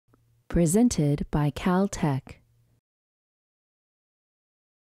Presented by Caltech.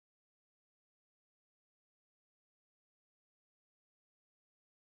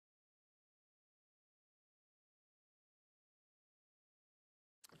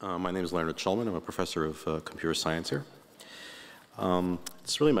 My name is Leonard Schulman. I'm a professor of computer science here.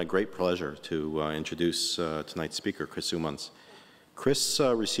 It's really my great pleasure to introduce tonight's speaker, Chris Umans. Chris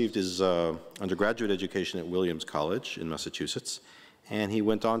received his undergraduate education at Williams College in Massachusetts, and he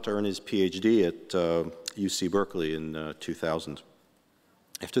went on to earn his PhD at UC Berkeley in 2000.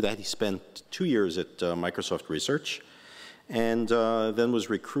 After that, he spent 2 years at Microsoft Research, and then was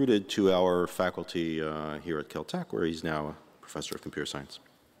recruited to our faculty here at Caltech, where he's now a professor of computer science.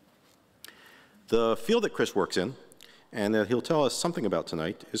 The field that Chris works in, and that he'll tell us something about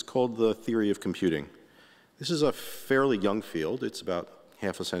tonight, is called the theory of computing. This is a fairly young field. It's about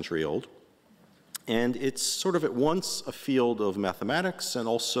half a century old. And it's sort of at once a field of mathematics and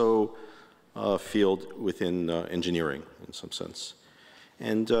also a field within engineering in some sense.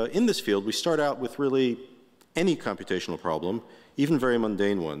 And in this field, we start out with really any computational problem, even very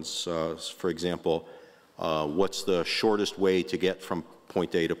mundane ones. For example, what's the shortest way to get from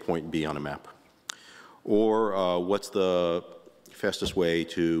point A to point B on a map? Or what's the fastest way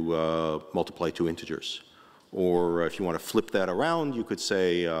to multiply two integers? Or if you want to flip that around, you could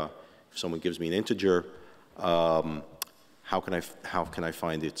say, if someone gives me an integer, how can I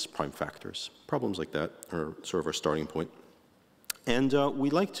find its prime factors? Problems like that are sort of our starting point. And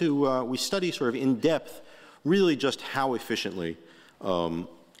we study sort of in depth really just how efficiently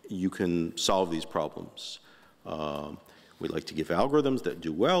you can solve these problems. We like to give algorithms that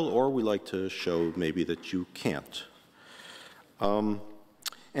do well, or we like to show maybe that you can't.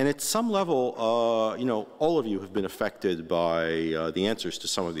 And at some level, you know, all of you have been affected by the answers to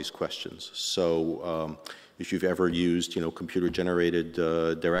some of these questions. So if you've ever used, you know, computer-generated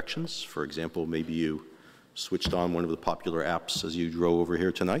directions, for example, maybe you switched on one of the popular apps as you drove over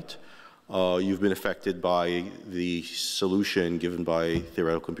here tonight, you've been affected by the solution given by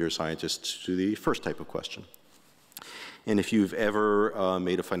theoretical computer scientists to the first type of question. And if you've ever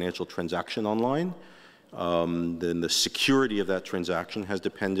made a financial transaction online, then the security of that transaction has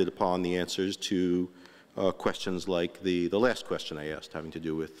depended upon the answers to questions like the last question I asked, having to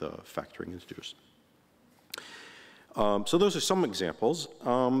do with factoring integers. So those are some examples.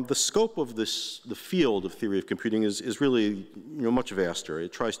 The scope of the field of theory of computing is really, you know, much vaster.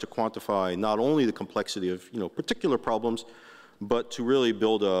 It tries to quantify not only the complexity of, you know, particular problems, but to really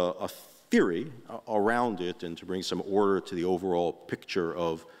build a theory around it and to bring some order to the overall picture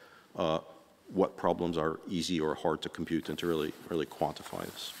of what problems are easy or hard to compute and to really quantify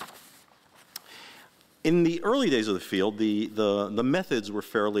this. In the early days of the field, the methods were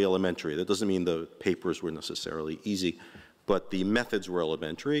fairly elementary. That doesn't mean the papers were necessarily easy, but the methods were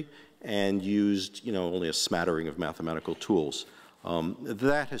elementary and used, you know, only a smattering of mathematical tools.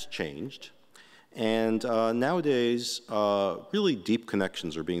 That has changed. And nowadays, really deep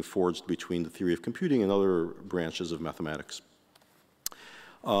connections are being forged between the theory of computing and other branches of mathematics.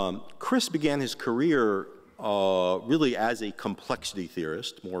 Chris began his career really as a complexity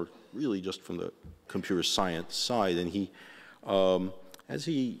theorist, more really just from the computer science side. And he, as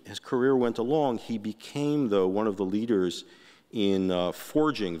his career went along, he became, though, one of the leaders in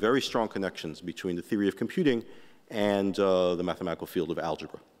forging very strong connections between the theory of computing and the mathematical field of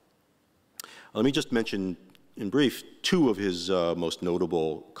algebra. Let me just mention in brief two of his most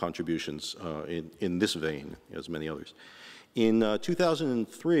notable contributions in this vein, as many others. In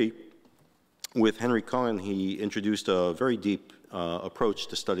 2003, with Henry Cohen, he introduced a very deep approach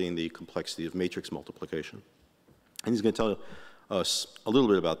to studying the complexity of matrix multiplication. And he's going to tell us a little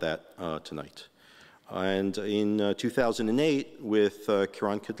bit about that tonight. And in 2008, with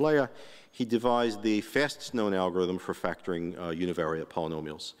Kiran Kedleya, he devised the fastest known algorithm for factoring univariate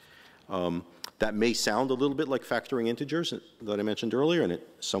polynomials. That may sound a little bit like factoring integers that I mentioned earlier, and in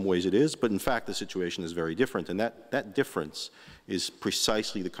some ways it is, but in fact the situation is very different. And that difference is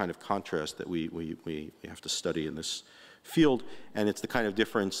precisely the kind of contrast that we have to study in this field. And it's the kind of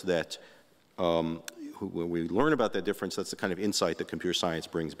difference that, when we learn about that difference, that's the kind of insight that computer science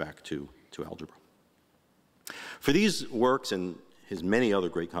brings back to algebra. For these works and his many other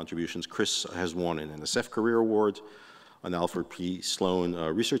great contributions, Chris has won an NSF Career Award, an Alfred P. Sloan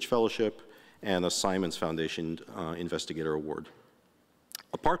Research Fellowship, and a Simons Foundation Investigator Award.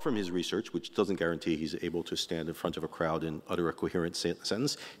 Apart from his research, which doesn't guarantee he's able to stand in front of a crowd and utter a coherent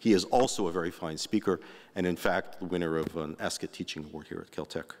sentence, he is also a very fine speaker, and in fact, the winner of an ASCII Teaching Award here at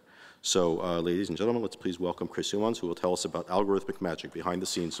Caltech. So, ladies and gentlemen, let's please welcome Chris Umans, who will tell us about algorithmic magic behind the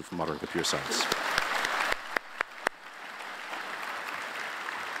scenes of modern computer science.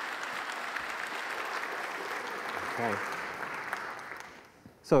 Okay.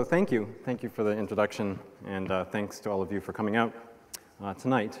 So thank you. Thank you for the introduction, and thanks to all of you for coming out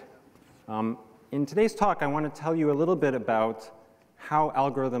tonight. In today's talk, I want to tell you a little bit about how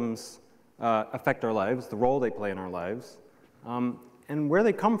algorithms affect our lives, the role they play in our lives, and where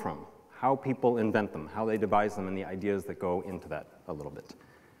they come from, how people invent them, how they devise them, and the ideas that go into that a little bit.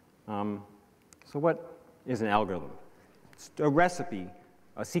 So what is an algorithm? It's a recipe,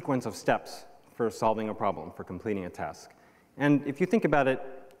 a sequence of steps for solving a problem, for completing a task. And if you think about it,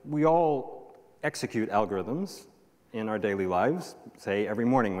 we all execute algorithms in our daily lives. Say every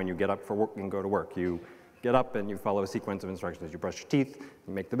morning when you get up for work and go to work, you get up and you follow a sequence of instructions. You brush your teeth,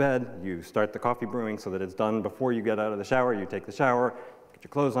 you make the bed, you start the coffee brewing so that it's done before you get out of the shower, you take the shower, get your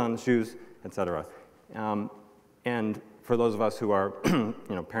clothes on, shoes, etc. And for those of us who are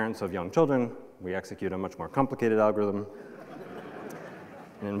parents of young children, we execute a much more complicated algorithm.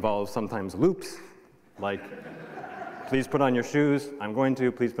 It involves sometimes loops, like please put on your shoes, I'm going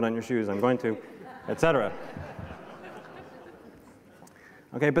to, please put on your shoes, I'm going to, etc.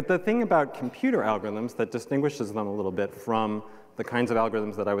 Okay, but the thing about computer algorithms that distinguishes them a little bit from the kinds of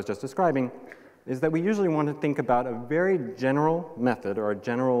algorithms that I was just describing is that we usually want to think about a very general method or a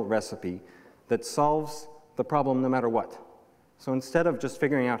general recipe that solves the problem no matter what. So instead of just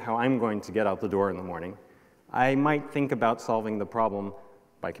figuring out how I'm going to get out the door in the morning, I might think about solving the problem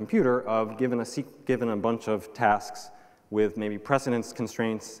by computer of given a bunch of tasks with maybe precedence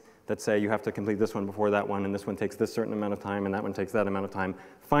constraints that say you have to complete this one before that one, and this one takes this certain amount of time, and that one takes that amount of time.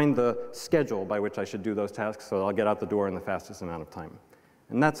 Find the schedule by which I should do those tasks so I'll get out the door in the fastest amount of time.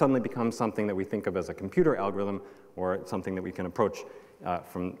 And that suddenly becomes something that we think of as a computer algorithm, or something that we can approach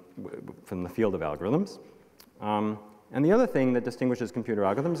from the field of algorithms. And the other thing that distinguishes computer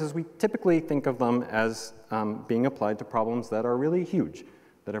algorithms is we typically think of them as being applied to problems that are really huge,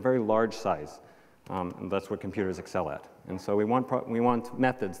 that are very large size. And that's what computers excel at. And so we want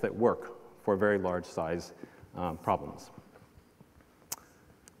methods that work for very large size problems.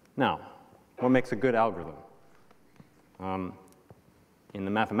 Now, what makes a good algorithm? In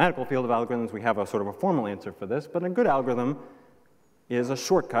the mathematical field of algorithms, we have a sort of a formal answer for this, but a good algorithm is a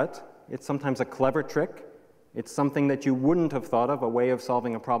shortcut. It's sometimes a clever trick. It's something that you wouldn't have thought of, a way of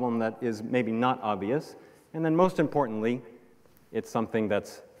solving a problem that is maybe not obvious. And then most importantly, it's something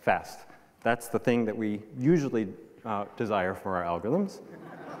that's fast. That's the thing that we usually desire for our algorithms.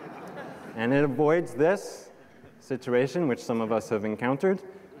 And it avoids this situation, which some of us have encountered.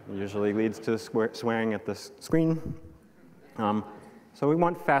 It usually leads to swearing at the screen. So we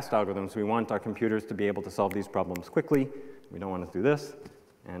want fast algorithms. We want our computers to be able to solve these problems quickly. We don't want to do this.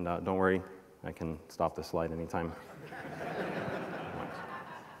 And don't worry, I can stop this slide anytime.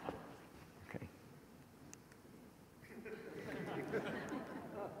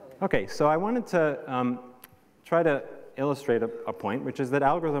 Okay, so I wanted to try to illustrate a point, which is that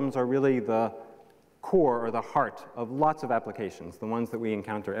algorithms are really the core or the heart of lots of applications, the ones that we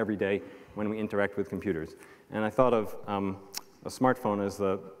encounter every day when we interact with computers. And I thought of a smartphone as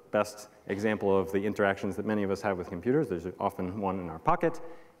the best example of the interactions that many of us have with computers. There's often one in our pocket,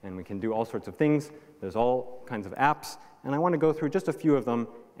 and we can do all sorts of things. There's all kinds of apps, and I want to go through just a few of them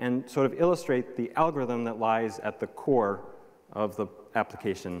and sort of illustrate the algorithm that lies at the core of the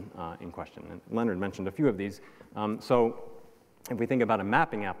application in question. And Leonard mentioned a few of these. So if we think about a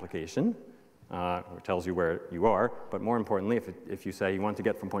mapping application, it tells you where you are, but more importantly, if you say you want to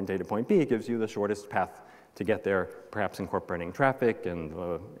get from point A to point B, it gives you the shortest path to get there, perhaps incorporating traffic and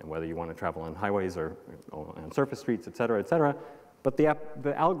whether you want to travel on highways or on surface streets, et cetera, et cetera. But the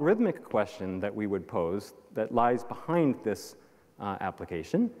algorithmic question that we would pose that lies behind this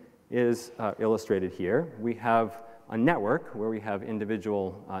application is illustrated here. We have a network where we have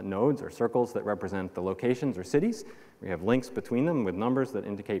individual nodes or circles that represent the locations or cities. We have links between them with numbers that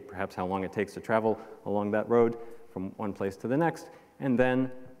indicate perhaps how long it takes to travel along that road from one place to the next. And then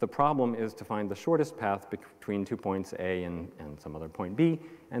the problem is to find the shortest path between 2 points A and some other point B.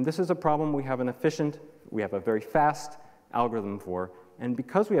 And this is a problem we have a very fast algorithm for. And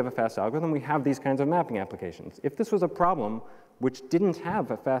because we have a fast algorithm, we have these kinds of mapping applications. If this was a problem which didn't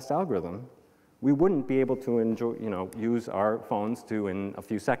have a fast algorithm, we wouldn't be able to use our phones to, in a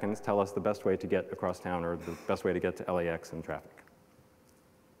few seconds, tell us the best way to get across town or the best way to get to LAX in traffic.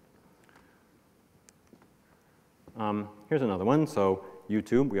 Here's another one. So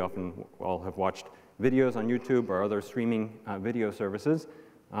YouTube, we often all have watched videos on YouTube or other streaming video services.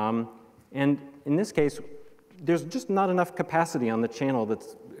 And in this case, there's just not enough capacity on the channel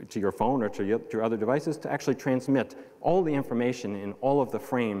that's to your phone or to your other devices to actually transmit all the information in all of the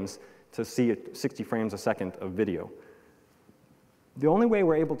frames to see 60 frames a second of video. The only way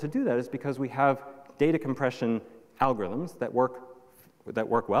we're able to do that is because we have data compression algorithms that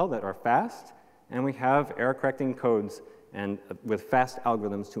work well, that are fast, and we have error-correcting codes and with fast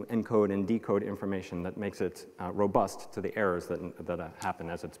algorithms to encode and decode information that makes it robust to the errors that happen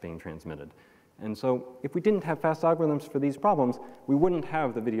as it's being transmitted. And so if we didn't have fast algorithms for these problems, we wouldn't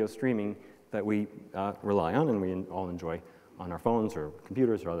have the video streaming that we rely on and we all enjoy on our phones or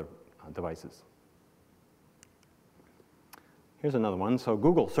computers or other devices. Here's another one. So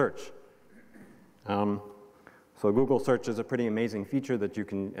Google search. So Google search is a pretty amazing feature that you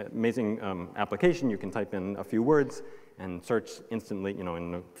can, amazing application. You can type in a few words and search instantly, in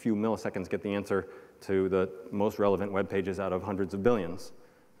a few milliseconds, get the answer to the most relevant web pages out of hundreds of billions.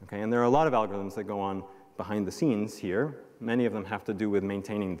 Okay, and there are a lot of algorithms that go on behind the scenes here. Many of them have to do with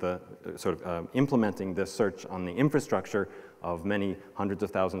maintaining the, implementing this search on the infrastructure of many hundreds of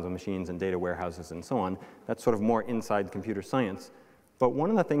thousands of machines and data warehouses and so on. That's sort of more inside computer science. But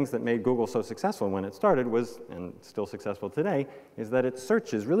one of the things that made Google so successful when it started was, and still successful today, is that its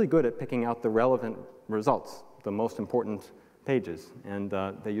search is really good at picking out the relevant results, the most important pages. And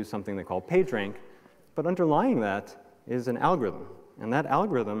they use something they call PageRank. But underlying that is an algorithm. And that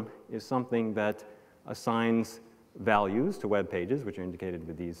algorithm is something that assigns values to web pages, which are indicated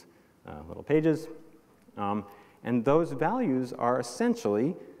with these little pages. And those values are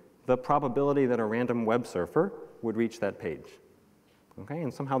essentially the probability that a random web surfer would reach that page. Okay?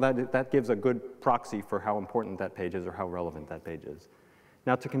 And somehow that gives a good proxy for how important that page is or how relevant that page is.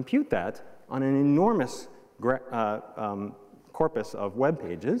 Now, to compute that on an enormous corpus of web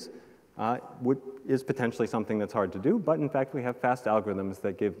pages is potentially something that's hard to do, but in fact, we have fast algorithms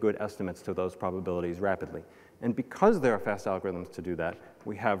that give good estimates to those probabilities rapidly. And because there are fast algorithms to do that,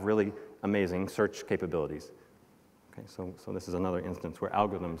 we have really amazing search capabilities. Okay, so this is another instance where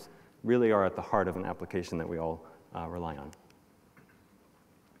algorithms really are at the heart of an application that we all rely on.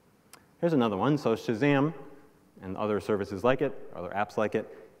 Here's another one. So Shazam and other services like it, other apps like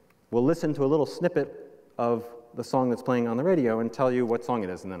it, will listen to a little snippet of the song that's playing on the radio and tell you what song it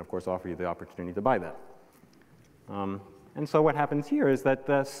is, and then, of course, offer you the opportunity to buy that. And so what happens here is that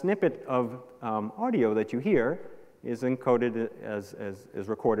the snippet of audio that you hear is encoded is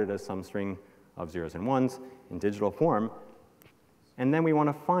recorded as some string of zeros and ones in digital form. And then we want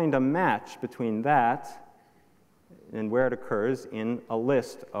to find a match between that and where it occurs in a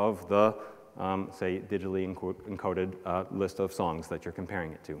list of the, say, digitally encoded list of songs that you're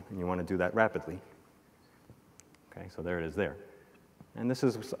comparing it to. And you want to do that rapidly. Okay, so there it is there. And this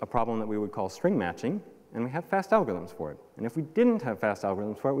is a problem that we would call string matching, and we have fast algorithms for it. And if we didn't have fast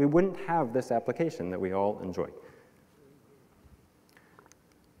algorithms for it, we wouldn't have this application that we all enjoy.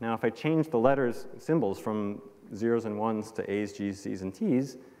 Now, if I change the letters, symbols from zeros and ones to A's, G's, C's, and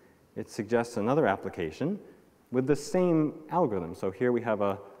T's, it suggests another application with the same algorithm. So here we have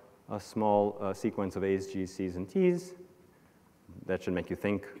a small sequence of A's, G's, C's, and T's. That should make you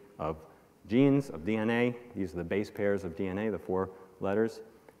think of genes, of DNA. These are the base pairs of DNA, the 4 letters.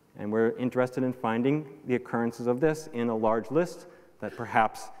 And we're interested in finding the occurrences of this in a large list that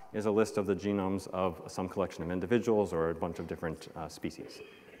perhaps is a list of the genomes of some collection of individuals or a bunch of different species.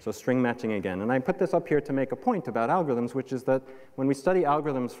 So string matching again. And I put this up here to make a point about algorithms, which is that when we study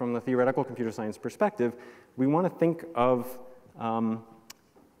algorithms from the theoretical computer science perspective, we want to think of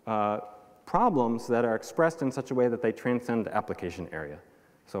problems that are expressed in such a way that they transcend application area.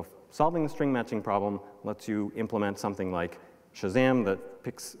 So solving the string matching problem lets you implement something like Shazam that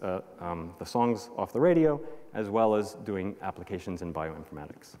picks the songs off the radio, as well as doing applications in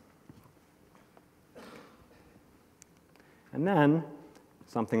bioinformatics. And then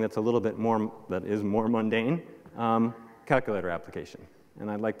something that's a little bit more, that is more mundane, calculator application. And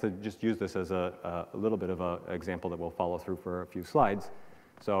I'd like to just use this as a little bit of an example that we'll follow through for a few slides.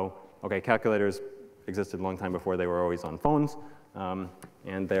 So, okay, calculators existed a long time before they were always on phones.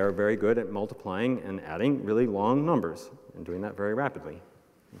 And they are very good at multiplying and adding really long numbers and doing that very rapidly.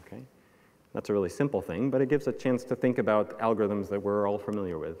 Okay? That's a really simple thing, but it gives a chance to think about algorithms that we're all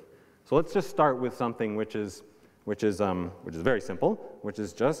familiar with. So let's just start with something which is very simple, which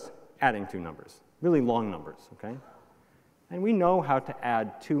is just adding 2 numbers, really long numbers. Okay? And we know how to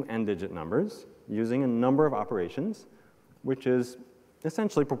add 2 n-digit numbers using a number of operations, which is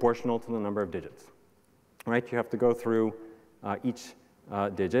essentially proportional to the number of digits. Right? You have to go through each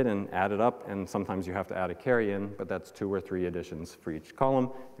digit and add it up, and sometimes you have to add a carry in, but that's 2 or 3 additions for each column,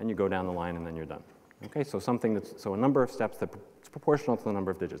 and you go down the line and then you're done. Okay, so a number of steps that's proportional to the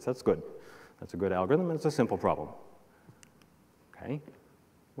number of digits. That's good. That's a good algorithm, and it's a simple problem. Okay,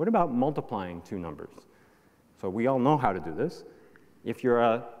 what about multiplying 2 numbers? So we all know how to do this. If you're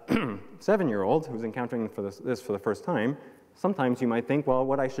a 7-year-old who's encountering this for the first time, sometimes you might think, well,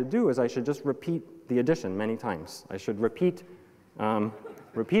 what I should do is I should just repeat the addition many times. I should repeatedly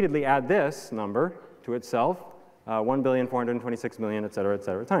add this number to itself 1,426,000,000, et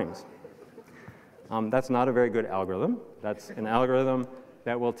cetera, times. That's not a very good algorithm. That's an algorithm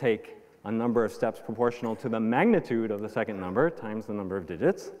that will take a number of steps proportional to the magnitude of the second number times the number of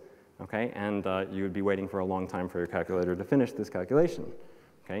digits, okay? And you would be waiting for a long time for your calculator to finish this calculation,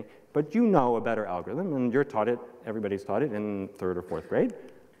 okay? But you know a better algorithm, and you're taught it, everybody's taught it in 3rd or 4th grade.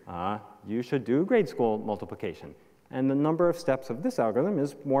 You should do grade school multiplication. And the number of steps of this algorithm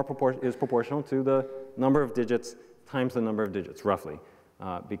is proportional to the number of digits times the number of digits, roughly,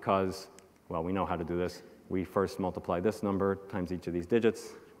 because, well, we know how to do this. We first multiply this number times each of these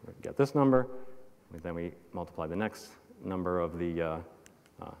digits, we get this number, and then we multiply the next number of the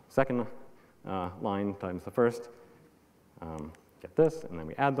second line times the first, get this, and then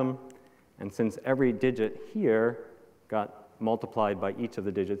we add them. And since every digit here got multiplied by each of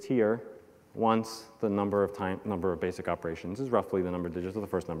the digits here, once the number of basic operations is roughly the number of digits of the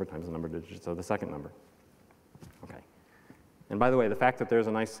first number times the number of digits of the second number. Okay. And by the way, the fact that there's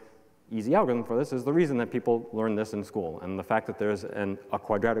a nice easy algorithm for this is the reason that people learn this in school. And the fact that there's a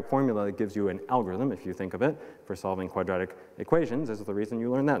quadratic formula that gives you an algorithm, if you think of it, for solving quadratic equations is the reason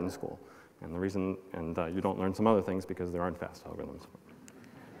you learn that in school. And the reason, you don't learn some other things because there aren't fast algorithms.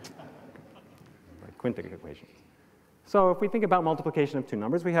 Like quintic equations. So if we think about multiplication of two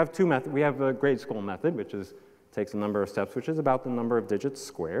numbers, we have we have a grade school method, which takes a number of steps, which is about the number of digits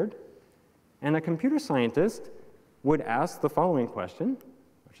squared. And a computer scientist would ask the following question,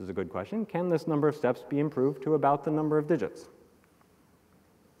 which is a good question: can this number of steps be improved to about the number of digits?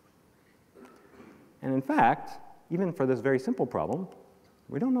 And in fact, even for this very simple problem,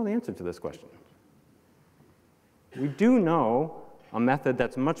 we don't know the answer to this question. We do know a method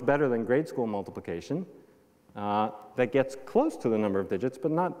that's much better than grade school multiplication, that gets close to the number of digits,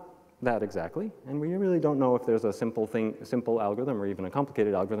 but not that exactly. And we really don't know if there's a simple algorithm or even a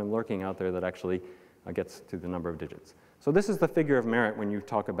complicated algorithm lurking out there that actually gets to the number of digits. So this is the figure of merit when you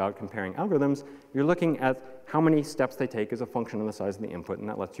talk about comparing algorithms. You're looking at how many steps they take as a function of the size of the input, and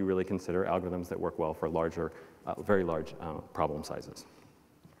that lets you really consider algorithms that work well for larger, very large problem sizes.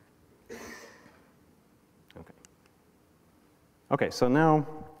 Okay, so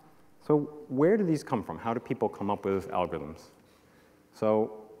where do these come from? How do people come up with algorithms?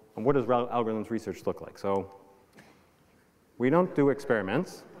 So what does algorithms research look like? So we don't do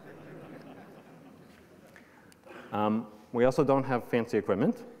experiments. We also don't have fancy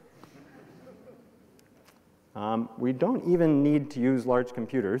equipment. We don't even need to use large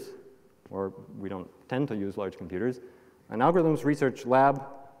computers, or we don't tend to use large computers. An algorithms research lab,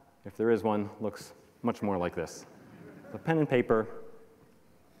 if there is one, looks much more like this. A pen and paper,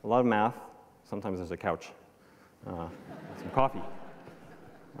 a lot of math, sometimes there's a couch, some coffee.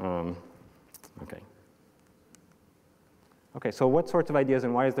 Okay, so what sorts of ideas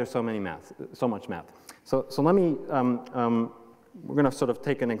and why is there so much math? So let me, we're going to sort of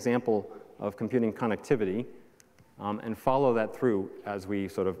take an example of computing connectivity and follow that through as we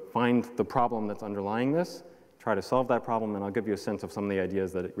sort of find the problem that's underlying this, try to solve that problem, and I'll give you a sense of some of the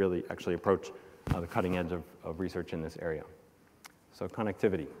ideas that really actually approach the cutting edge of research in this area. So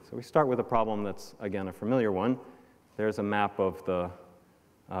connectivity. So we start with a problem that's, again, a familiar one. There's a map of the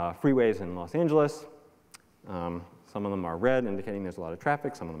freeways in Los Angeles. Some of them are red, indicating there's a lot of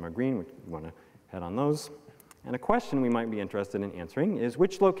traffic. Some of them are green. We want to head on those. And a question we might be interested in answering is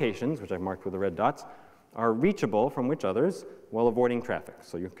which locations, which I've marked with the red dots, are reachable from which others while avoiding traffic.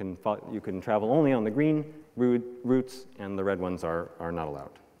 So you can travel only on the green routes, and the red ones are not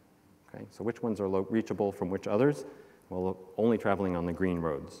allowed. Okay, so which ones are reachable from which others? Well, only traveling on the green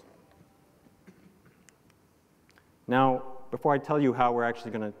roads. Now, before I tell you how we're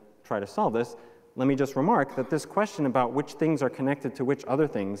actually going to try to solve this, let me just remark that this question about which things are connected to which other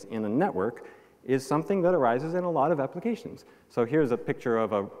things in a network is something that arises in a lot of applications. So here's a picture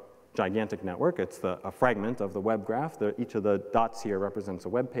of a gigantic network. It's a fragment of the web graph. Each of the dots here represents a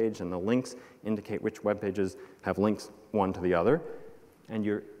web page, and the links indicate which web pages have links one to the other. And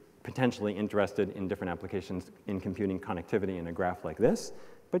you're potentially interested in different applications in computing connectivity in a graph like this.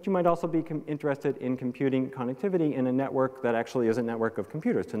 But you might also be interested in computing connectivity in a network that actually is a network of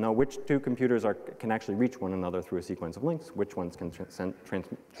computers, to know which two computers can actually reach one another through a sequence of links, which ones can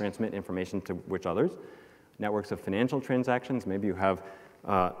transmit information to which others. Networks of financial transactions, maybe you have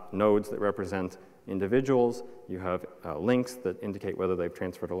nodes that represent individuals. You have links that indicate whether they've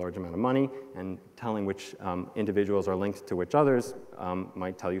transferred a large amount of money, and telling which individuals are linked to which others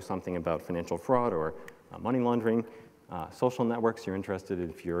might tell you something about financial fraud or money laundering. Social networks, you're interested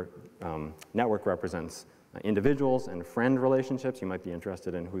if your network represents individuals and friend relationships. You might be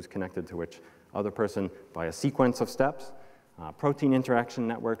interested in who's connected to which other person by a sequence of steps. Protein interaction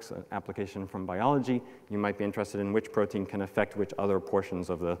networks, an application from biology. You might be interested in which protein can affect which other portions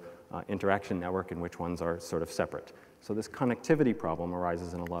of the interaction network and which ones are sort of separate. So this connectivity problem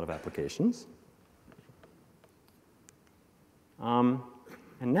arises in a lot of applications. And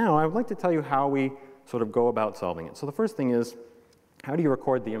now I would like to tell you how we sort of go about solving it. So the first thing is, how do you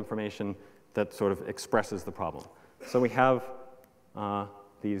record the information that sort of expresses the problem? So we have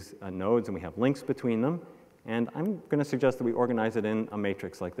these nodes and we have links between them. And I'm going to suggest that we organize it in a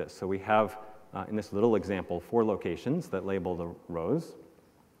matrix like this. So we have, in this little example, 4 locations that label the rows,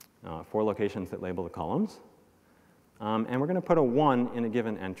 4 locations that label the columns. And we're going to put a 1 in a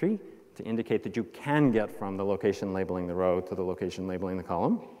given entry to indicate that you can get from the location labeling the row to the location labeling the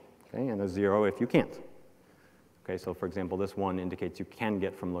column, okay, and a 0 if you can't. Okay, so for example, this 1 indicates you can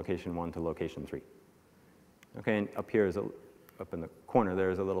get from location 1 to location 3. Okay, and up here is up in the corner,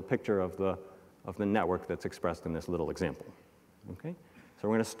 there is a little picture of the network that's expressed in this little example. Okay, so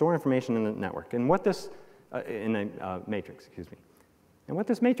we're going to store information in the network, and what this in a matrix, excuse me. And what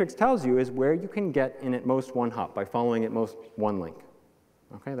this matrix tells you is where you can get in at most 1 hop by following at most 1 link.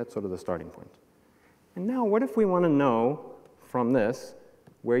 Okay, that's sort of the starting point. And now, what if we want to know from this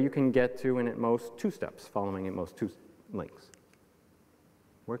where you can get to in at most 2 steps, following at most 2 links?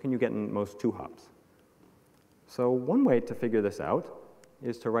 Where can you get in most 2 hops? So one way to figure this out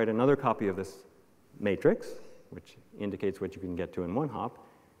is to write another copy of this matrix, which indicates what you can get to in 1 hop,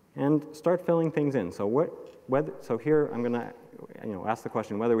 and start filling things in. So so here I'm going to ask the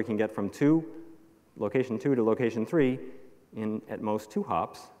question whether we can get from location 2 to location 3 in at most 2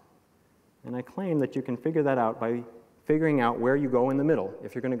 hops. And I claim that you can figure that out by figuring out where you go in the middle.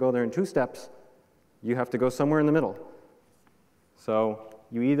 If you're going to go there in 2 steps, you have to go somewhere in the middle. So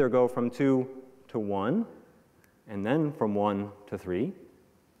you either go from 2 to 1, and then from 1 to 3.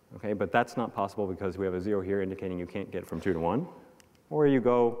 Okay, but that's not possible because we have a 0 here indicating you can't get from 2 to 1. Or you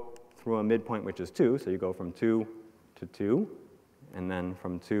go through a midpoint, which is 2. So you go from 2 to 2, and then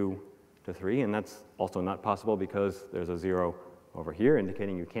from 2 to 3. And that's also not possible because there's a 0 over here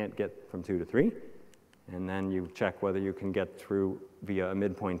indicating you can't get from 2 to 3. And then you check whether you can get through via a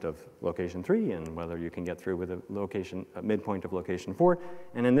midpoint of location 3 and whether you can get through with a midpoint of location 4.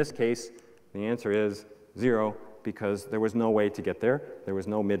 And in this case, the answer is 0 because there was no way to get there. There was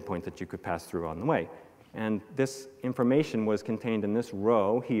no midpoint that you could pass through on the way. And this information was contained in this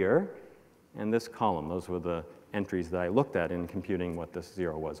row here and this column. Those were the entries that I looked at in computing what this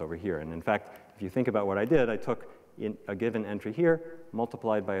 0 was over here. And in fact, if you think about what I did, I took a given entry here,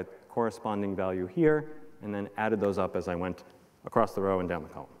 multiplied by a corresponding value here, and then added those up as I went across the row and down the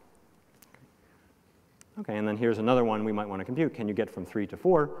column. Okay, and then here's another one we might want to compute. Can you get from 3 to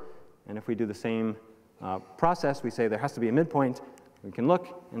 4? And if we do the same process, we say there has to be a midpoint. We can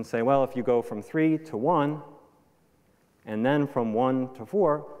look and say, well, if you go from 3 to 1, and then from 1 to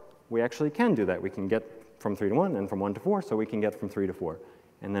 4, we actually can do that. We can get from 3 to 1 and from 1 to 4, so we can get from 3 to 4.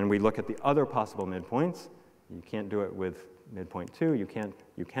 And then we look at the other possible midpoints. You can't do it with midpoint 2. You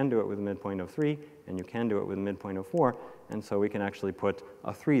can do it with a midpoint of 3, and you can do it with a midpoint of 4. And so we can actually put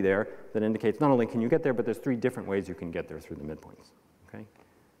a 3 there that indicates not only can you get there, but there's 3 different ways you can get there through the midpoints. Okay?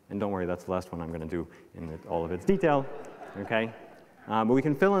 And don't worry, that's the last one I'm going to do in all of its detail. Okay? But we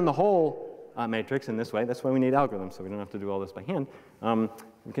can fill in the whole matrix in this way. That's why we need algorithms, so we don't have to do all this by hand.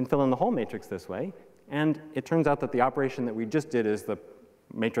 We can fill in the whole matrix this way. And it turns out that the operation that we just did is the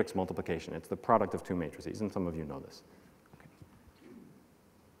matrix multiplication. It's the product of 2 matrices, and some of you know this. Okay.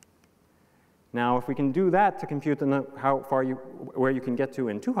 Now, if we can do that to compute where you can get to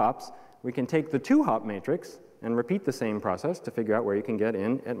in 2 hops, we can take the 2-hop matrix and repeat the same process to figure out where you can get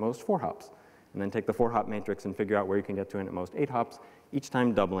in at most 4 hops. And then take the 4-hop matrix and figure out where you can get to in at most 8 hops, each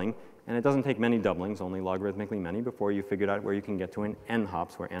time doubling. And it doesn't take many doublings, only logarithmically many, before you figured out where you can get to in n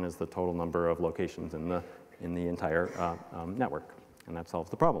hops, where n is the total number of locations in the entire network. And that solves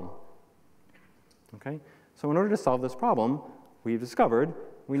the problem. Okay? So in order to solve this problem, we've discovered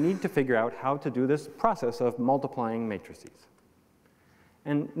we need to figure out how to do this process of multiplying matrices.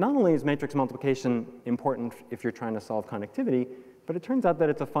 And not only is matrix multiplication important if you're trying to solve connectivity, but it turns out that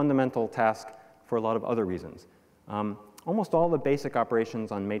it's a fundamental task for a lot of other reasons. Almost all the basic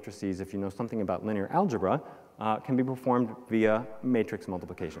operations on matrices, if you know something about linear algebra, can be performed via matrix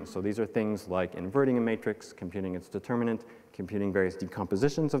multiplication. So these are things like inverting a matrix, computing its determinant, computing various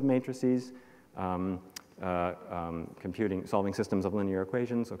decompositions of matrices, solving systems of linear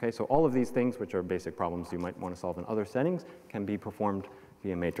equations. Okay, so all of these things, which are basic problems you might want to solve in other settings, can be performed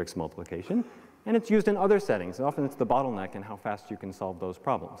via matrix multiplication. And it's used in other settings. And often it's the bottleneck in how fast you can solve those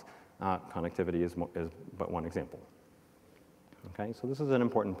problems. connectivity is but one example. Okay, so this is an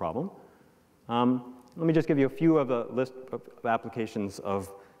important problem. Let me just give you a few of the list of applications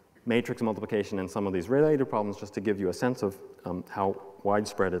of matrix multiplication and some of these related problems just to give you a sense of how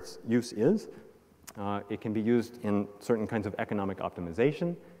widespread its use is. It can be used in certain kinds of economic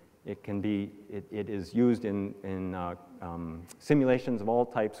optimization. It is used in simulations of all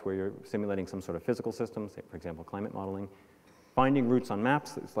types where you're simulating some sort of physical system, say, for example, climate modeling. Finding roots on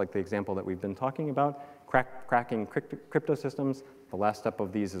maps, it's like the example that we've been talking about. Cracking crypto systems. The last step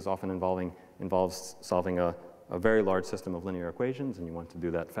of these is often involves solving a very large system of linear equations, and you want to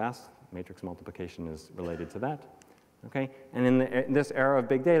do that fast. Matrix multiplication is related to that. Okay? And in this era of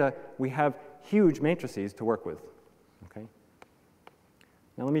big data, we have huge matrices to work with. Okay?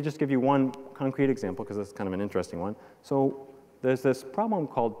 Now let me just give you one concrete example, because it's kind of an interesting one. So there's this problem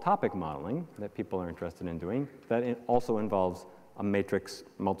called topic modeling that people are interested in doing that it also involves a matrix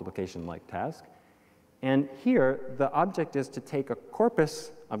multiplication-like task. And here, the object is to take a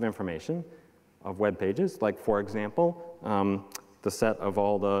corpus of information of web pages, like, for example, the set of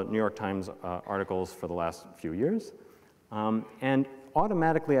all the New York Times articles for the last few years, and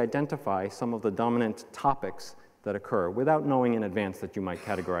automatically identify some of the dominant topics that occur without knowing in advance that you might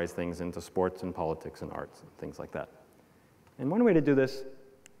categorize things into sports and politics and arts and things like that. And one way to do this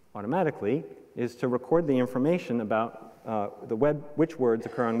automatically is to record the information about which words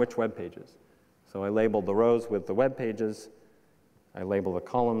occur on which web pages. So I label the rows with the web pages, I label the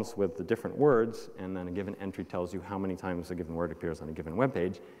columns with the different words, and then a given entry tells you how many times a given word appears on a given web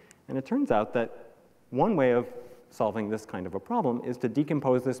page. And it turns out that one way of solving this kind of a problem is to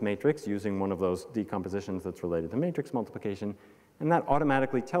decompose this matrix using one of those decompositions that's related to matrix multiplication, and that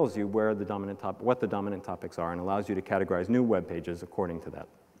automatically tells you where the what the dominant topics are and allows you to categorize new web pages according to that.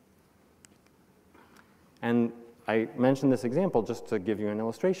 And I mentioned this example just to give you an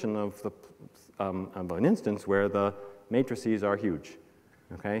illustration of an instance where the matrices are huge.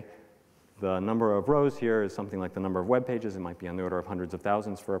 Okay? The number of rows here is something like the number of web pages. It might be on the order of hundreds of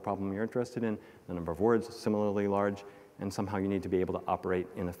thousands for a problem you're interested in. The number of words is similarly large, and somehow you need to be able to operate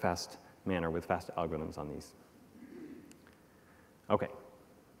in a fast manner with fast algorithms on these. Okay.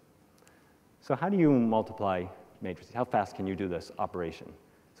 So how do you multiply matrices? How fast can you do this operation?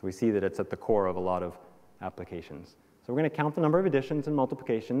 So we see that it's at the core of a lot of applications. So we're going to count the number of additions and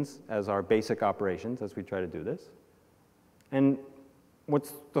multiplications as our basic operations as we try to do this. And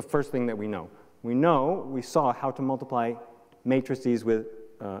what's the first thing that we know? We saw how to multiply matrices with,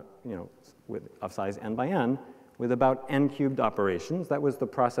 of size n by n with about n cubed operations. That was the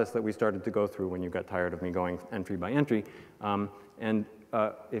process that we started to go through when you got tired of me going entry by entry.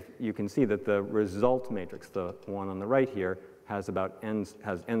 If you can see that the result matrix, the one on the right here, has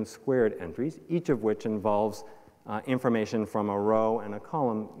n squared entries, each of which involves information from a row and a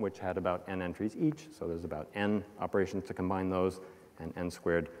column, which had about n entries each. So there's about n operations to combine those, and n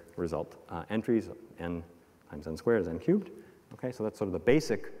squared result entries. N times n squared is n cubed. Okay, so that's sort of the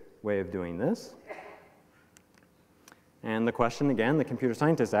basic way of doing this. And the question, again, the computer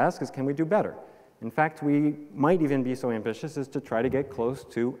scientists ask is, can we do better? In fact, we might even be so ambitious as to try to get close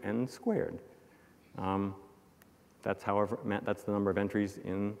to n squared. That's the number of entries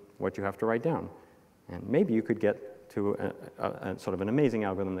in what you have to write down. And maybe you could get to a sort of an amazing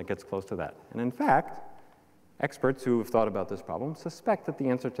algorithm that gets close to that. And in fact, experts who have thought about this problem suspect that the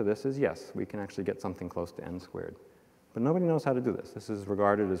answer to this is yes, we can actually get something close to n squared. But nobody knows how to do this. This is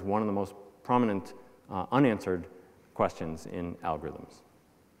regarded as one of the most prominent unanswered questions in algorithms.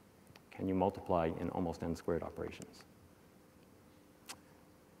 Can you multiply in almost n squared operations?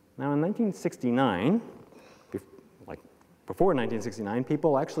 Now in 1969, before 1969,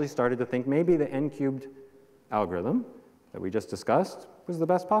 people actually started to think maybe the n cubed algorithm that we just discussed was the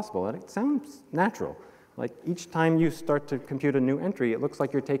best possible. And it sounds natural. Like each time you start to compute a new entry, it looks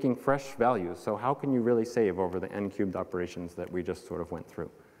like you're taking fresh values. So how can you really save over the n cubed operations that we just sort of went through?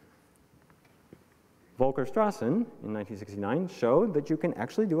 Volcker-Strassen in 1969 showed that you can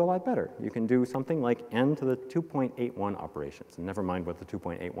actually do a lot better. You can do something like n to the 2.81 operations. And never mind what the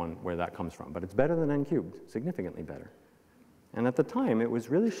 2.81, where that comes from. But it's better than n cubed, significantly better. And at the time, it was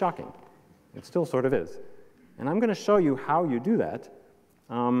really shocking. It still sort of is. And I'm going to show you how you do that.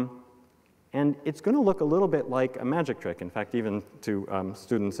 And it's going to look a little bit like a magic trick. In fact, even to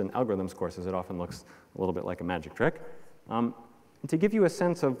students in algorithms courses, it often looks a little bit like a magic trick. To give you a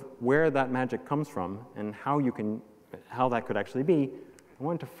sense of where that magic comes from and how that could actually be, I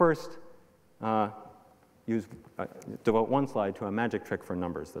want to first devote one slide to a magic trick for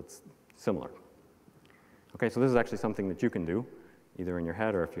numbers that's similar. Okay, so this is actually something that you can do, either in your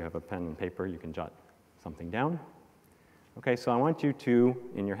head or if you have a pen and paper, you can jot something down. Okay, so I want you to,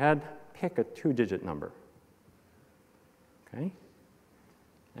 in your head, pick a 2-digit number. Okay?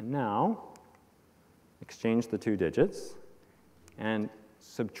 And now, exchange the 2 digits and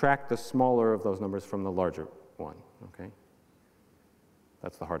subtract the smaller of those numbers from the larger one. Okay?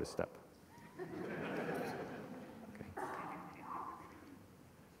 That's the hardest step. Okay.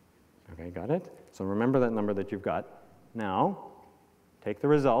 Okay, got it? So remember that number that you've got. Now, take the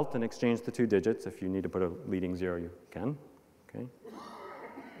result and exchange the 2 digits. If you need to put a leading 0, you can. Okay?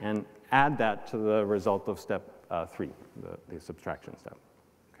 And add that to the result of step 3, the subtraction step.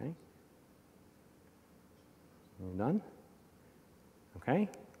 Okay? We're done? Okay?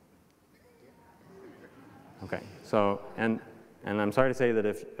 Okay, so, and I'm sorry to say that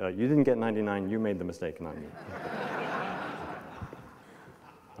if you didn't get 99, you made the mistake, not me.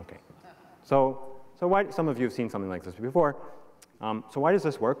 Okay. So why, some of you have seen something like this before. So why does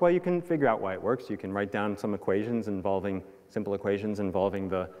this work? Well, you can figure out why it works. You can write down some equations involving, simple equations involving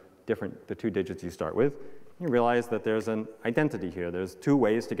the 2 digits you start with. You realize that there's an identity here. There's 2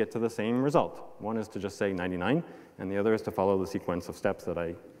 ways to get to the same result. One is to just say 99, and the other is to follow the sequence of steps that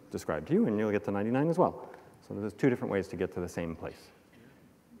I described to you, and you'll get to 99 as well. So there's 2 different ways to get to the same place.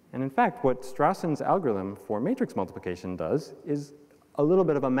 And in fact, what Strasson's algorithm for matrix multiplication does is a little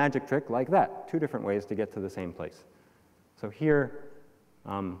bit of a magic trick like that, 2 different ways to get to the same place. So here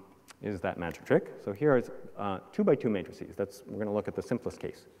is that magic trick. So here is 2 by 2 matrices. We're going to look at the simplest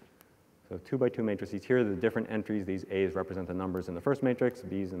case. So 2 by 2 matrices. Here are the different entries. These A's represent the numbers in the first matrix,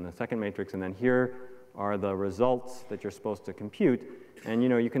 B's in the second matrix, and then here are the results that you're supposed to compute. And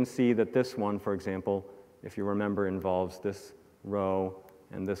you can see that this one, for example, if you remember, involves this row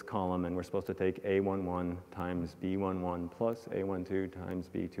and this column, and we're supposed to take A11 times B11 plus A12 times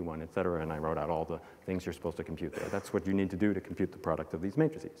B21, et cetera, and I wrote out all the things you're supposed to compute there. That's what you need to do to compute the product of these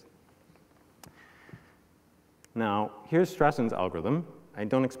matrices. Now, here's Strasson's algorithm. I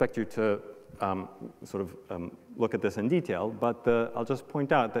don't expect you to look at this in detail, but I'll just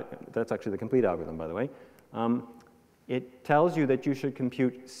point out that that's actually the complete algorithm, by the way. It tells you that you should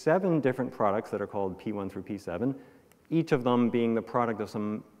compute 7 different products that are called P1 through P7, each of them being the product of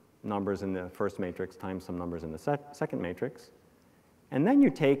some numbers in the first matrix times some numbers in the second matrix. And then you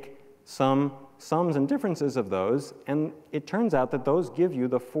take some sums and differences of those, and it turns out that those give you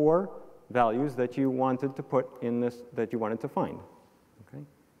the 4 values that you wanted to put in this, that you wanted to find. Okay?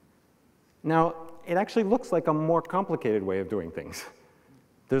 Now, it actually looks like a more complicated way of doing things.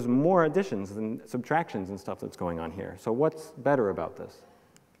 There's more additions and subtractions and stuff that's going on here. So what's better about this?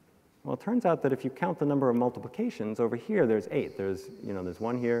 Well, it turns out that if you count the number of multiplications, over here there's 8. There's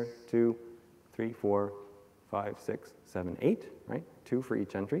 1 here, 2, 3, 4, 5, 6, 7, 8, right? 2 for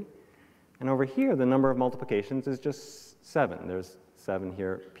each entry. And over here, the number of multiplications is just 7. There's 7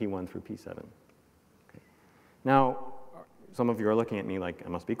 here, P1 through P7. Okay. Now, some of you are looking at me like I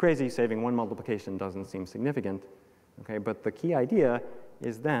must be crazy. Saving 1 multiplication doesn't seem significant. Okay, but the key idea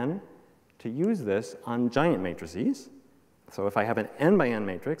is then to use this on giant matrices. So if I have an n by n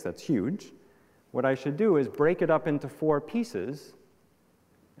matrix, that's huge. What I should do is break it up into 4 pieces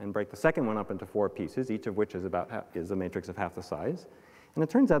and break the second one up into 4 pieces, each of which is a matrix of half the size. And it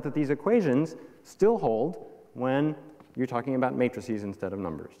turns out that these equations still hold when you're talking about matrices instead of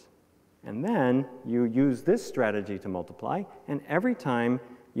numbers. And then you use this strategy to multiply, and every time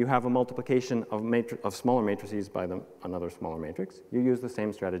you have a multiplication of smaller matrices by another smaller matrix, you use the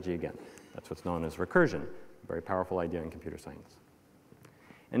same strategy again. That's what's known as recursion, a very powerful idea in computer science.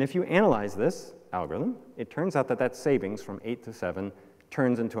 And if you analyze this algorithm, it turns out that that savings from 8 to 7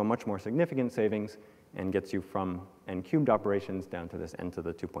 turns into a much more significant savings and gets you from n cubed operations down to this n to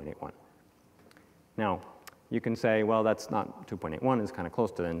the 2.81. Now, you can say, well, that's not 2.81, it's kind of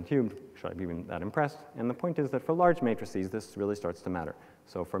close to n cubed. Should I be even that impressed? And the point is that for large matrices, this really starts to matter.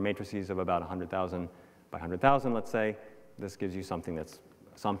 So for matrices of about 100,000 by 100,000, let's say, this gives you something that's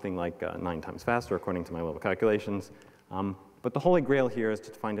something like 9 times faster, according to my little calculations. But the holy grail here is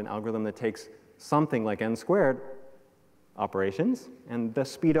to find an algorithm that takes something like n squared operations, and the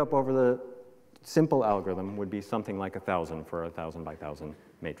speed up over the simple algorithm would be something like 1,000 for 1,000 by 1,000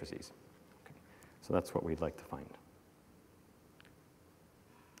 matrices. Okay. So that's what we'd like to find.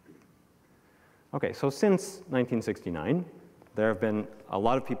 Okay, so since 1969, there have been a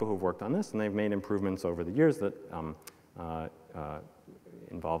lot of people who've worked on this, and they've made improvements over the years that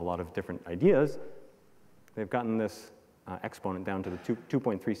involve a lot of different ideas. They've gotten this exponent down to the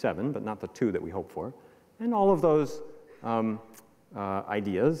 2.37, but not the 2 that we hope for. And all of those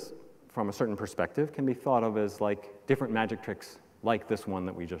ideas, from a certain perspective, can be thought of as like different magic tricks like this one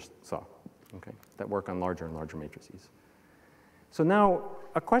that we just saw, okay, that work on larger and larger matrices. So now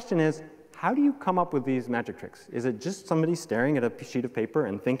a question is, how do you come up with these magic tricks? Is it just somebody staring at a sheet of paper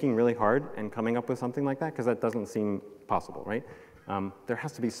and thinking really hard and coming up with something like that? Because that doesn't seem possible, right? There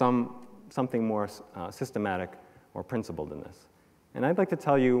has to be something more systematic or principled than this. And I'd like to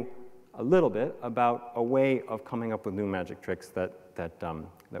tell you a little bit about a way of coming up with new magic tricks that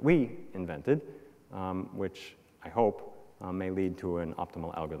we invented, which I hope may lead to an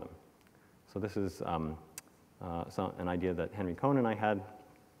optimal algorithm. So this is an idea that Henry Cohn and I had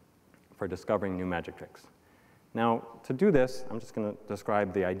for discovering new magic tricks. Now, to do this, I'm just going to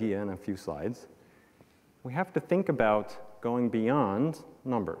describe the idea in a few slides. We have to think about going beyond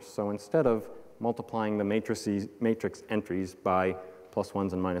numbers. So instead of multiplying the matrix entries by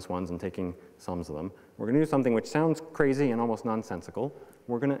 +1s and -1s and taking sums of them, we're going to do something which sounds crazy and almost nonsensical.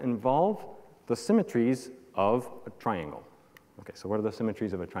 We're going to involve the symmetries of a triangle. Okay, so what are the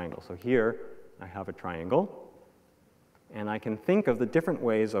symmetries of a triangle? So here I have a triangle, and I can think of the different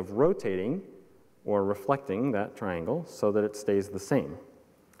ways of rotating or reflecting that triangle so that it stays the same.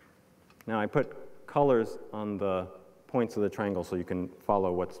 Now I put colors on the points of the triangle so you can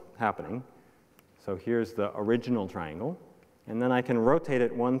follow what's happening. So here's the original triangle, and then I can rotate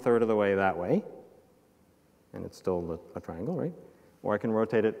it 1/3 of the way that way, and it's still a triangle, right? Or I can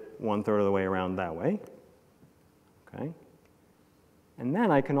rotate it 1/3 of the way around that way, okay? And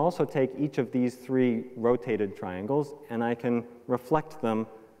then I can also take each of these 3 rotated triangles, and I can reflect them,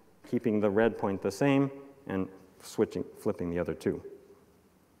 keeping the red point the same, and flipping the other 2.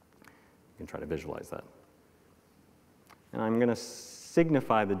 You can try to visualize that. And I'm going to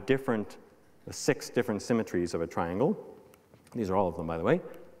signify the 6 different symmetries of a triangle. These are all of them, by the way,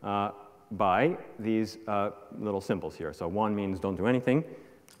 by these little symbols here. So 1 means don't do anything,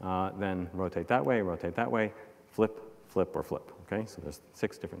 then rotate that way, flip, flip, or flip. Okay, so there's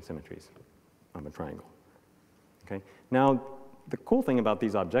 6 different symmetries of a triangle. Okay, now the cool thing about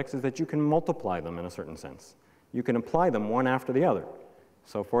these objects is that you can multiply them in a certain sense. You can apply them one after the other.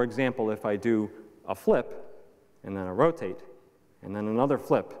 So for example, if I do a flip and then a rotate and then another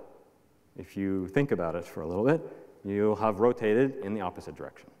flip, if you think about it for a little bit, you'll have rotated in the opposite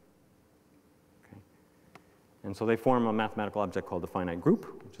direction. Okay. And so they form a mathematical object called the finite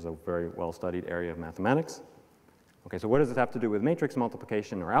group, which is a very well-studied area of mathematics. Okay, so what does it have to do with matrix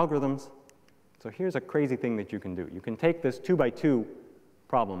multiplication or algorithms? So here's a crazy thing that you can do. You can take this 2x2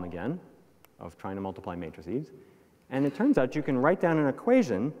 problem again of trying to multiply matrices, and it turns out you can write down an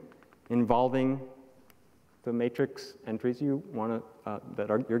equation involving the matrix entries you want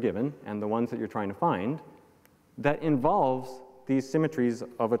to, you're given and the ones that you're trying to find that involves these symmetries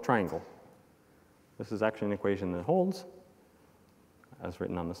of a triangle. This is actually an equation that holds, as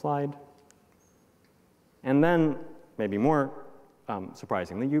written on the slide. And then, maybe more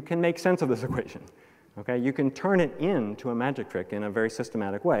surprisingly, you can make sense of this equation. Okay? You can turn it into a magic trick in a very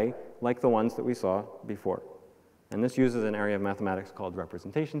systematic way, like the ones that we saw before. And this uses an area of mathematics called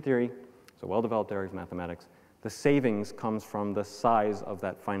representation theory. It's a well-developed area of mathematics. The savings comes from the size of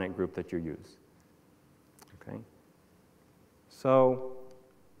that finite group that you use. Okay? So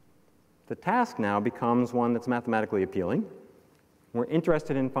the task now becomes one that's mathematically appealing. We're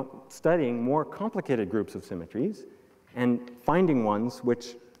interested in studying more complicated groups of symmetries and finding ones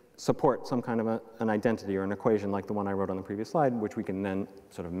which support some kind of an identity or an equation like the one I wrote on the previous slide, which we can then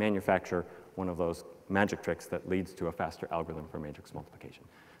sort of manufacture one of those magic tricks that leads to a faster algorithm for matrix multiplication.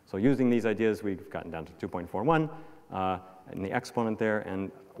 So using these ideas, we've gotten down to 2.41 in the exponent there,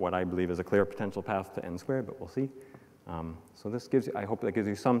 and what I believe is a clear potential path to n squared, but we'll see. So this gives you, I hope that gives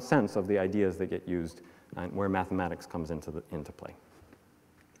you some sense of the ideas that get used and where mathematics comes into play.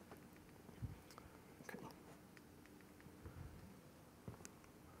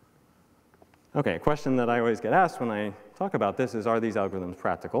 Okay, a question that I always get asked when I talk about this is, are these algorithms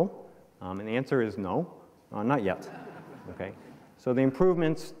practical? And the answer is no, not yet. Okay. So the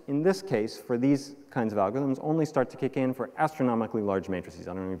improvements in this case for these kinds of algorithms only start to kick in for astronomically large matrices.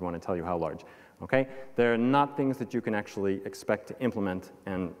 I don't even want to tell you how large. Okay? They're not things that you can actually expect to implement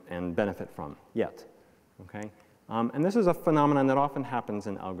and benefit from yet. Okay? And this is a phenomenon that often happens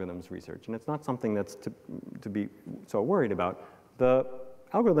in algorithms research, and it's not something that's to be so worried about. The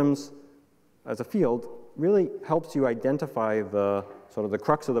algorithms as a field really helps you identify the sort of the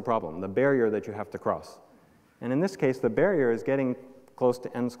crux of the problem, the barrier that you have to cross. And in this case, the barrier is getting close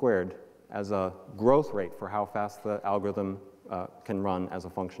to n squared as a growth rate for how fast the algorithm can run as a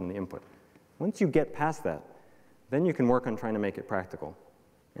function in the input. Once you get past that, then you can work on trying to make it practical.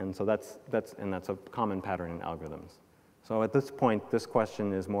 And so that's a common pattern in algorithms. So at this point, this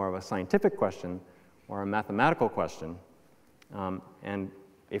question is more of a scientific question or a mathematical question. And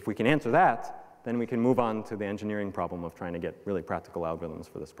if we can answer that, then we can move on to the engineering problem of trying to get really practical algorithms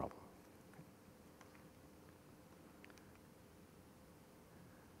for this problem.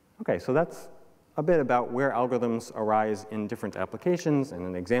 Okay, so that's a bit about where algorithms arise in different applications, and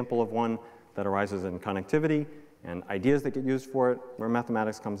an example of one that arises in connectivity, and ideas that get used for it, where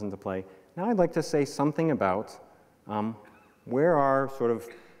mathematics comes into play. Now I'd like to say something about where our sort of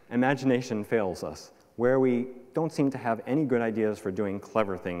imagination fails us, where we don't seem to have any good ideas for doing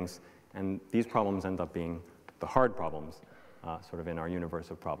clever things, and these problems end up being the hard problems, sort of in our universe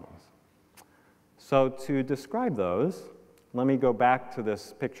of problems. So to describe those, let me go back to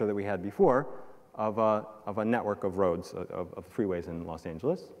this picture that we had before of a network of roads, of freeways in Los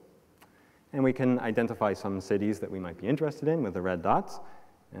Angeles. And we can identify some cities that we might be interested in with the red dots.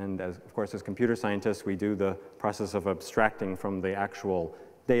 And of course, as computer scientists, we do the process of abstracting from the actual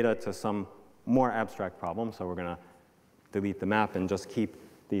data to some more abstract problem. So we're going to delete the map and just keep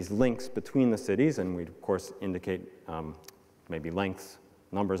these links between the cities. And we, of course, indicate maybe lengths,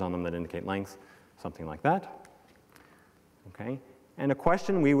 numbers on them that indicate lengths, something like that. Okay. And a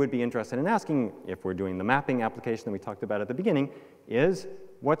question we would be interested in asking, if we're doing the mapping application that we talked about at the beginning, is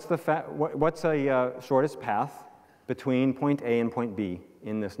what's a shortest path between point A and point B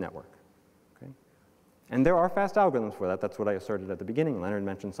in this network? Okay? And there are fast algorithms for that. That's what I asserted at the beginning. Leonard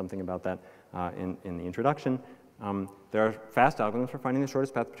mentioned something about that in the introduction. There are fast algorithms for finding the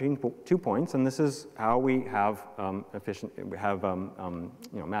shortest path between 2 points, and this is how we have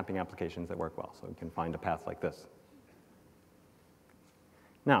mapping applications that work well. So we can find a path like this.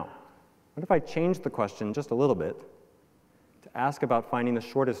 Now, what if I change the question just a little bit to ask about finding the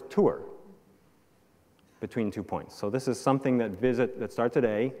shortest tour between 2 points? So this is something that starts at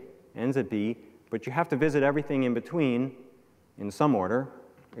A, ends at B, but you have to visit everything in between in some order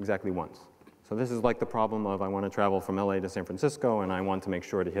exactly once. So this is like the problem of I want to travel from LA to San Francisco, and I want to make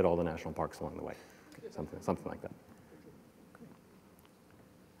sure to hit all the national parks along the way, something like that.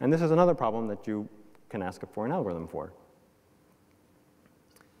 And this is another problem that you can ask for an algorithm for.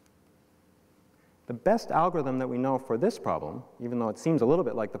 The best algorithm that we know for this problem, even though it seems a little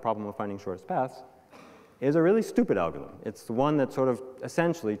bit like the problem of finding shortest paths, is a really stupid algorithm. It's the one that sort of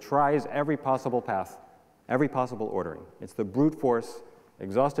essentially tries every possible path, every possible ordering. It's the brute force,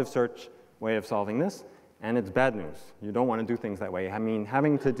 exhaustive search way of solving this, and it's bad news. You don't want to do things that way. I mean,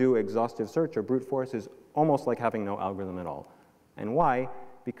 having to do exhaustive search or brute force is almost like having no algorithm at all. And why?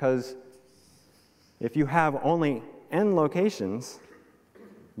 Because if you have only n locations,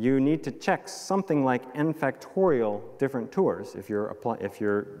 you need to check something like n factorial different tours if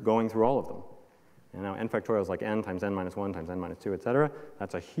you're going through all of them. And now n factorial is like n times n minus 1 times n minus 2, et cetera.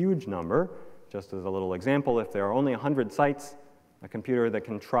 That's a huge number. Just as a little example, if there are only 100 sites, a computer that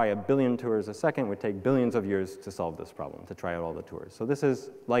can try 1 billion tours a second would take billions of years to solve this problem, to try out all the tours. So this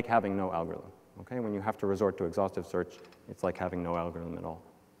is like having no algorithm. Okay? When you have to resort to exhaustive search, it's like having no algorithm at all.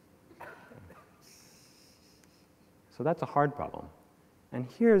 So that's a hard problem. And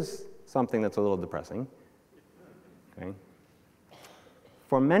here's something that's a little depressing. Okay?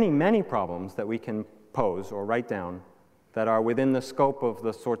 For many, many problems that we can pose or write down that are within the scope of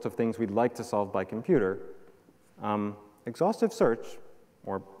the sorts of things we'd like to solve by computer, exhaustive search,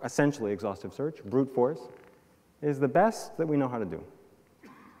 or essentially exhaustive search, brute force, is the best that we know how to do.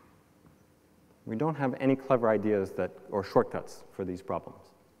 We don't have any clever ideas or shortcuts for these problems.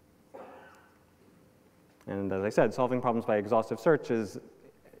 And as I said, solving problems by exhaustive search is,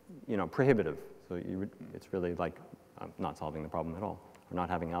 prohibitive. So it's really like not solving the problem at all, or not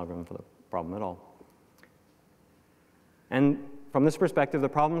having an algorithm for the problem at all. And from this perspective, the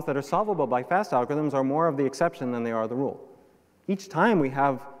problems that are solvable by fast algorithms are more of the exception than they are the rule. Each time we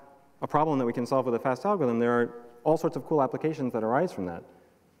have a problem that we can solve with a fast algorithm, there are all sorts of cool applications that arise from that.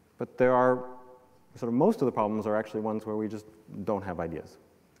 But there are most of the problems are actually ones where we just don't have ideas.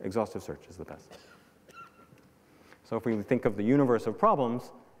 Exhaustive search is the best. So if we think of the universe of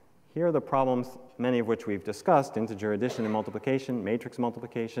problems, here are the problems, many of which we've discussed: integer addition and multiplication, matrix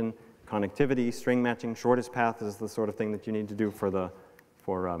multiplication, connectivity, string matching, shortest path is the sort of thing that you need to do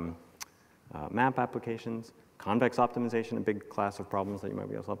for map applications, convex optimization, a big class of problems that you might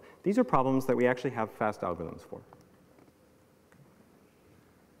be able to solve. These are problems that we actually have fast algorithms for.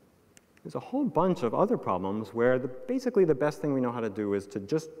 There's a whole bunch of other problems where basically the best thing we know how to do is to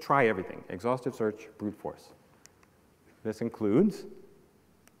just try everything: exhaustive search, brute force. This includes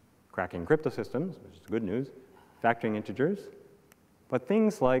cracking cryptosystems, which is good news, factoring integers, but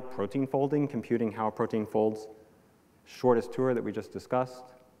things like protein folding, computing how a protein folds, shortest tour that we just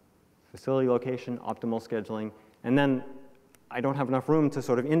discussed, facility location, optimal scheduling, and then I don't have enough room to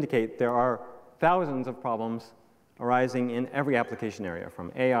sort of indicate there are thousands of problems arising in every application area,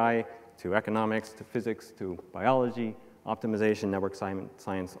 from AI to economics to physics to biology, optimization, network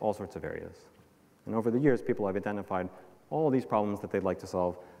science, all sorts of areas. And over the years, people have identified all these problems that they'd like to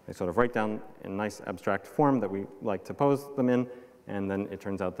solve they sort of write down in nice abstract form that we like to pose them in, and then it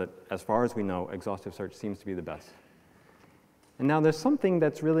turns out that as far as we know, exhaustive search seems to be the best. And now there's something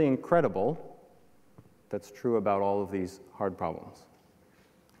that's really incredible that's true about all of these hard problems,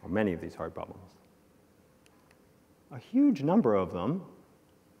 or many of these hard problems. A huge number of them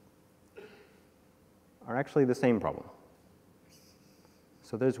are actually the same problem.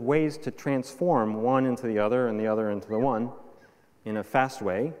 So there's ways to transform one into the other and the other into the one in a fast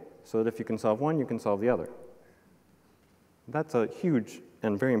way, so that if you can solve one, you can solve the other. That's a huge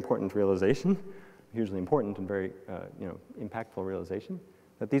and very important realization, hugely important and very impactful realization,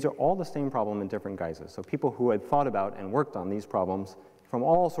 that these are all the same problem in different guises. So people who had thought about and worked on these problems from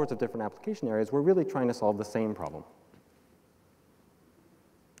all sorts of different application areas were really trying to solve the same problem.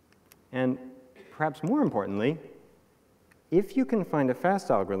 And perhaps more importantly, if you can find a fast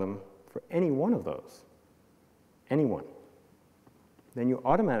algorithm for any one of those, any one, then you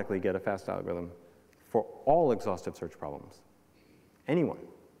automatically get a fast algorithm for all exhaustive search problems. Any one,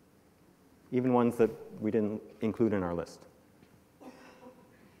 even ones that we didn't include in our list.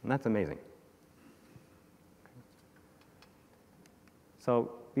 And that's amazing.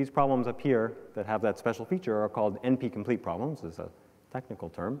 So these problems up here that have that special feature are called NP-complete problems, is a technical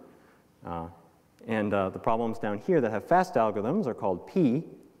term. And the problems down here that have fast algorithms are called P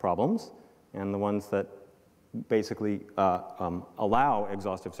problems, and the ones that basically allow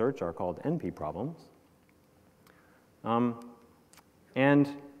exhaustive search are called NP problems. And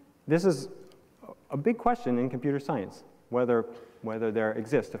this is a big question in computer science, whether there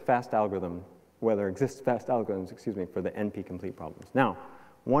exists a fast algorithm, whether exists fast algorithms, for the NP-complete problems. Now,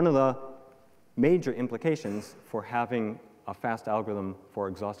 one of the major implications for having a fast algorithm for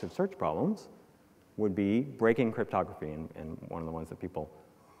exhaustive search problems would be breaking cryptography, and one of the ones that people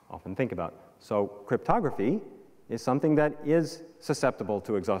often think about. So cryptography is something that is susceptible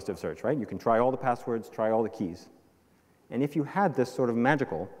to exhaustive search, right? You can try all the passwords, try all the keys. And if you had this sort of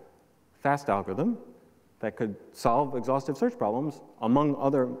magical fast algorithm that could solve exhaustive search problems, among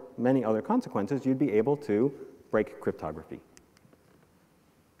many other consequences, you'd be able to break cryptography.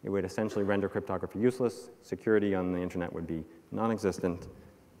 It would essentially render cryptography useless. Security on the internet would be non-existent.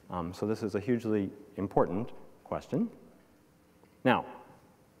 So this is a hugely important question. Now,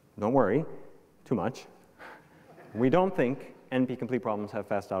 don't worry too much. We don't think NP-complete problems have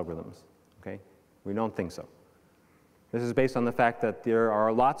fast algorithms, okay? We don't think so. This is based on the fact that there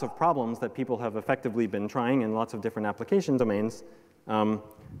are lots of problems that people have effectively been trying in lots of different application domains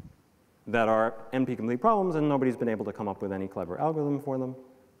that are NP-complete problems, and nobody's been able to come up with any clever algorithm for them,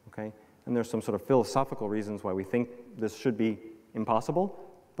 okay? And there's some sort of philosophical reasons why we think this should be impossible,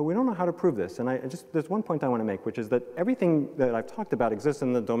 but we don't know how to prove this. And there's one point I want to make, which is that everything that I've talked about exists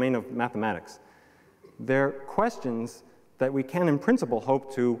in the domain of mathematics. They're questions that we can, in principle,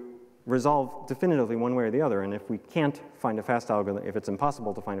 hope to resolve definitively one way or the other. And if we can't find a fast algorithm, if it's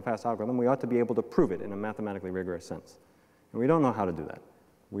impossible to find a fast algorithm, we ought to be able to prove it in a mathematically rigorous sense. And we don't know how to do that.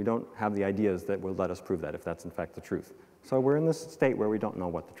 We don't have the ideas that will let us prove that, if that's in fact the truth. So we're in this state where we don't know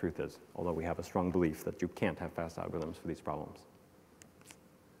what the truth is, although we have a strong belief that you can't have fast algorithms for these problems.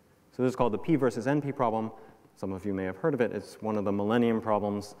 So this is called the P versus NP problem. Some of you may have heard of it. It's one of the millennium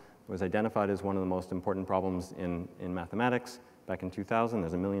problems. It was identified as one of the most important problems in mathematics. Back in 2000,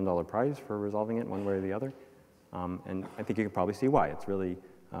 there's $1 million prize for resolving it one way or the other. And I think you can probably see why. It's really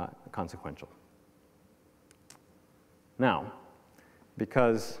consequential. Now,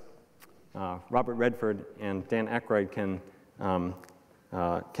 because Robert Redford and Dan Aykroyd can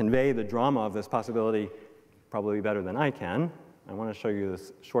convey the drama of this possibility probably better than I can, I want to show you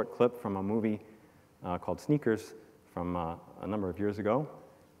this short clip from a movie called Sneakers from a number of years ago,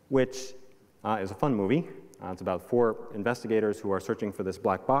 which is a fun movie. It's about 4 investigators who are searching for this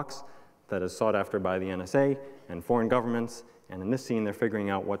black box that is sought after by the NSA and foreign governments. And in this scene, they're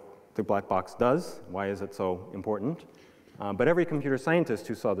figuring out what the black box does. Why is it so important? But every computer scientist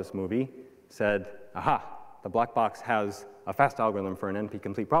who saw this movie said, aha, the black box has a fast algorithm for an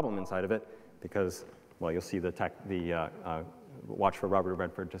NP-complete problem inside of it, because, well, you'll see watch for Robert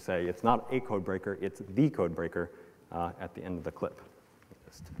Redford to say it's not a code breaker, it's the code breaker at the end of the clip.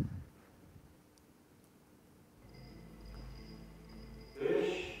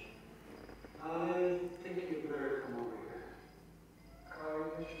 Fish, I think you better come over here.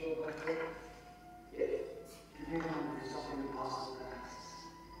 Carl, you should go back there. Yes. You're going to do something impossible next.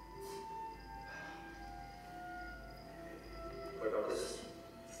 What about this?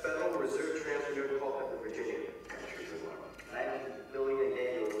 Federal Reserve Transfer Unit called up in Virginia. I'm building a day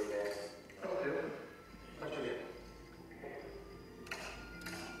over there. Okay. Let's do it.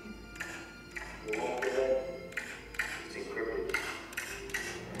 You won't get it. It's encrypted.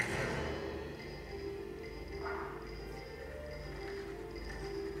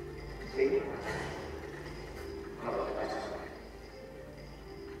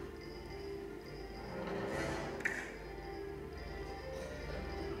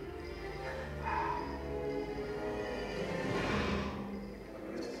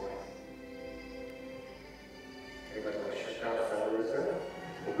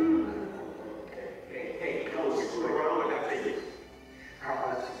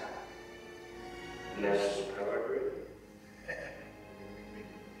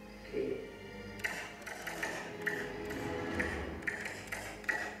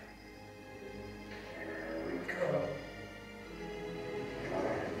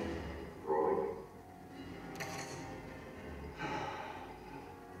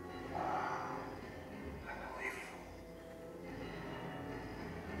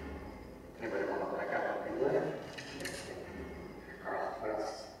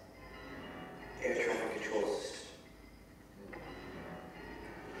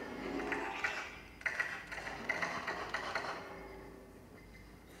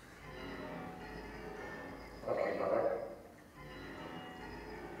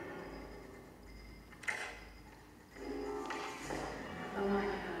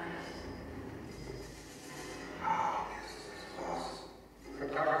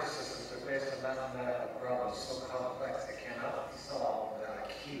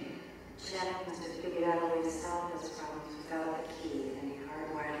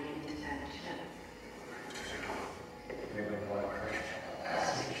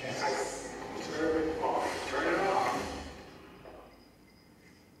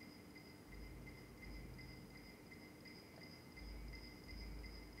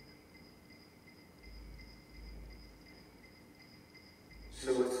 So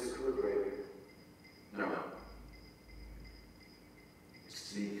it's the equilibrium? No.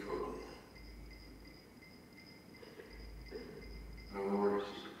 It's the code. No more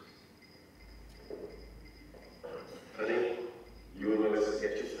secrets. Honey, you and Lois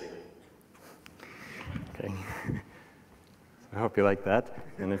get your thing. Okay. I hope you like that.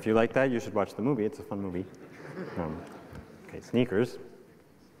 And if you like that, you should watch the movie. It's a fun movie. Okay, sneakers.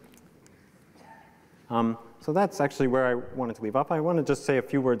 So that's actually where I wanted to leave off. I want to just say a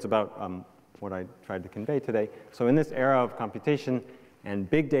few words about what I tried to convey today. So in this era of computation and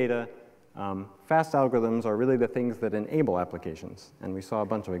big data, fast algorithms are really the things that enable applications. And we saw a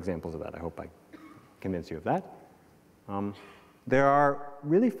bunch of examples of that. I hope I convinced you of that. There are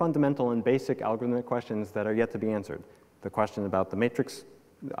really fundamental and basic algorithmic questions that are yet to be answered. The question about the matrix,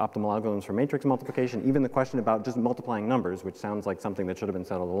 the optimal algorithms for matrix multiplication, even the question about just multiplying numbers, which sounds like something that should have been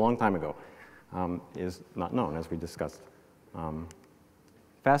settled a long time ago, is not known, as we discussed.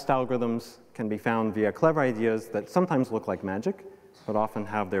 Fast algorithms can be found via clever ideas that sometimes look like magic, but often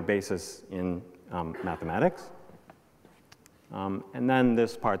have their basis in mathematics. And then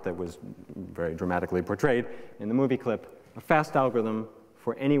this part that was very dramatically portrayed in the movie clip, a fast algorithm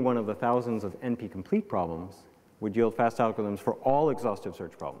for any one of the thousands of NP-complete problems would yield fast algorithms for all exhaustive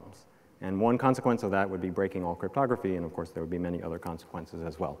search problems. And one consequence of that would be breaking all cryptography, and of course there would be many other consequences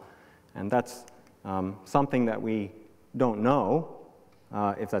as well. And that's something that we don't know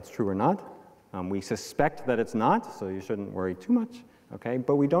if that's true or not. We suspect that it's not, so you shouldn't worry too much, okay?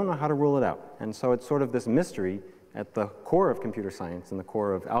 But we don't know how to rule it out. And so it's sort of this mystery at the core of computer science and the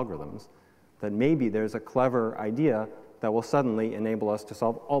core of algorithms that maybe there's a clever idea that will suddenly enable us to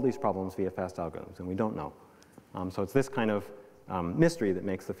solve all these problems via fast algorithms, and we don't know. So it's this kind of mystery that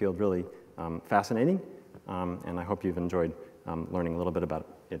makes the field really fascinating, and I hope you've enjoyed learning a little bit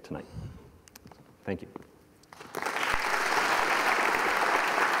about it tonight. Thank you.